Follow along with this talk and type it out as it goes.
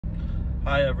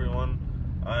Hi everyone,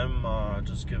 I'm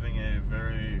just giving a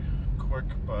very quick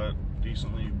but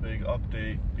decently big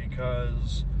update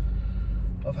because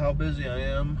of how busy I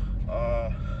am.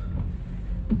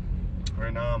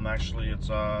 Right now it's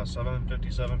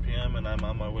 7:57 p.m. and I'm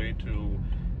on my way to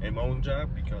a mowing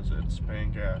job because it's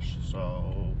paying cash.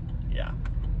 So yeah,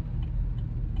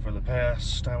 for the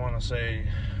past, I want to say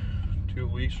 2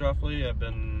 weeks roughly, I've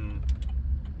been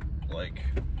like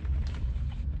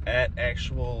at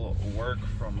actual work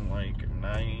from like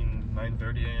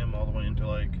 9:30 a.m. all the way until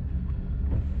like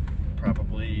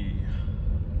probably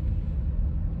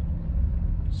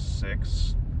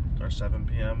 6 or 7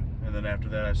 p.m. and then after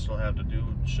that I still have to do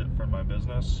shit for my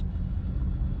business,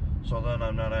 so then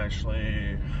I'm not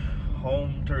actually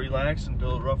home to relax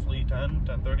until roughly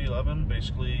 10:30, 11.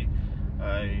 Basically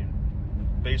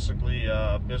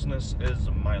business is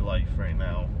my life right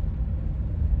now.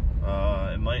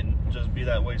 It might just be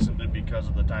that way simply because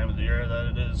of the time of the year that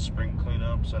it is, spring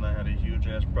cleanups, and I had a huge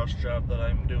ass brush job that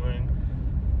I'm doing.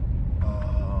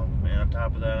 And on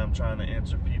top of that, I'm trying to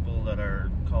answer people that are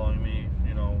calling me,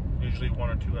 usually 1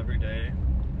 or 2 every day.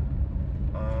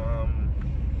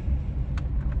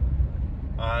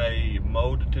 I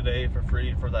mowed today for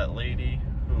free for that lady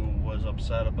who was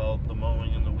upset about the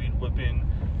mowing and the weed whipping.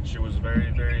 She was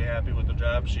very, very happy with the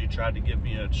job. She tried to give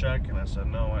me a check, and I said,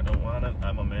 no, I don't want it.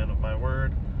 I'm a man of my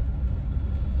word.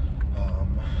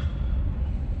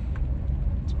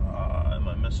 Am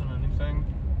I missing anything?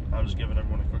 I'm just giving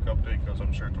everyone a quick update because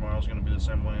I'm sure tomorrow's going to be the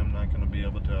same way. I'm not going to be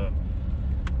able to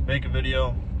make a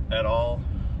video at all.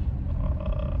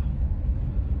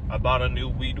 I bought a new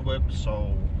weed whip,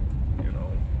 so,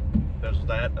 there's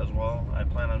that as well. I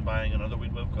plan on buying another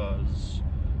weed whip because,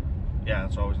 yeah,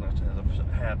 it's always nice to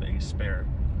have a spare.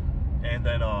 And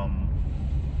then, I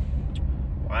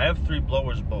have 3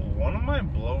 blowers, but one of my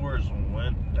blowers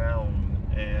went down,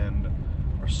 and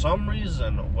for some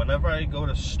reason, whenever I go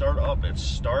to start up, it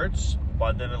starts,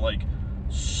 but then it, like,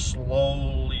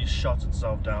 slowly shuts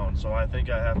itself down. So I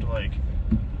think I have to, like,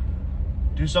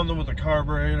 do something with the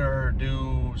carburetor or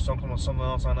do something with something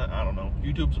else on it. I don't know.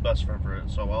 YouTube's the best friend for it,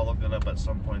 so I'll look it up at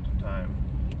some point in time.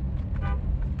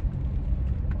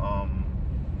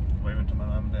 Waving to my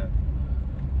mom and dad.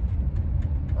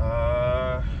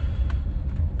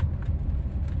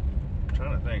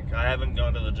 Trying to think. I haven't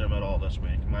gone to the gym at all this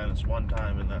week, minus one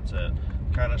time, and that's it.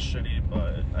 Kind of shitty,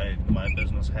 but my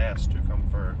business has to come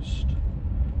first.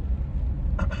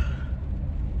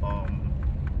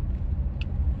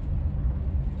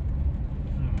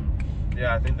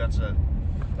 Yeah, I think that's it.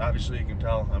 Obviously, you can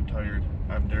tell I'm tired.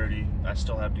 I'm dirty. I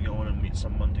still have to go in and meet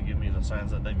someone to give me the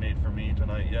signs that they made for me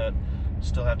tonight yet.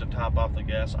 Still have to top off the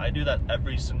gas. I do that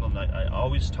every single night. I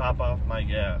always top off my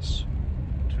gas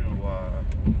to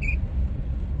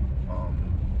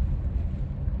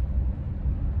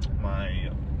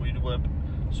my weed whip.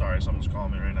 Sorry, someone's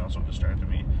calling me right now, so it distracted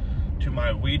me. To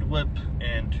my weed whip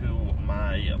and to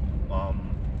my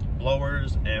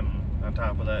blowers, and on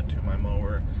top of that, to my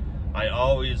mower. I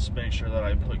always make sure that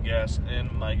I put gas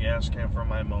in my gas can for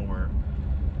my mower.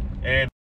 And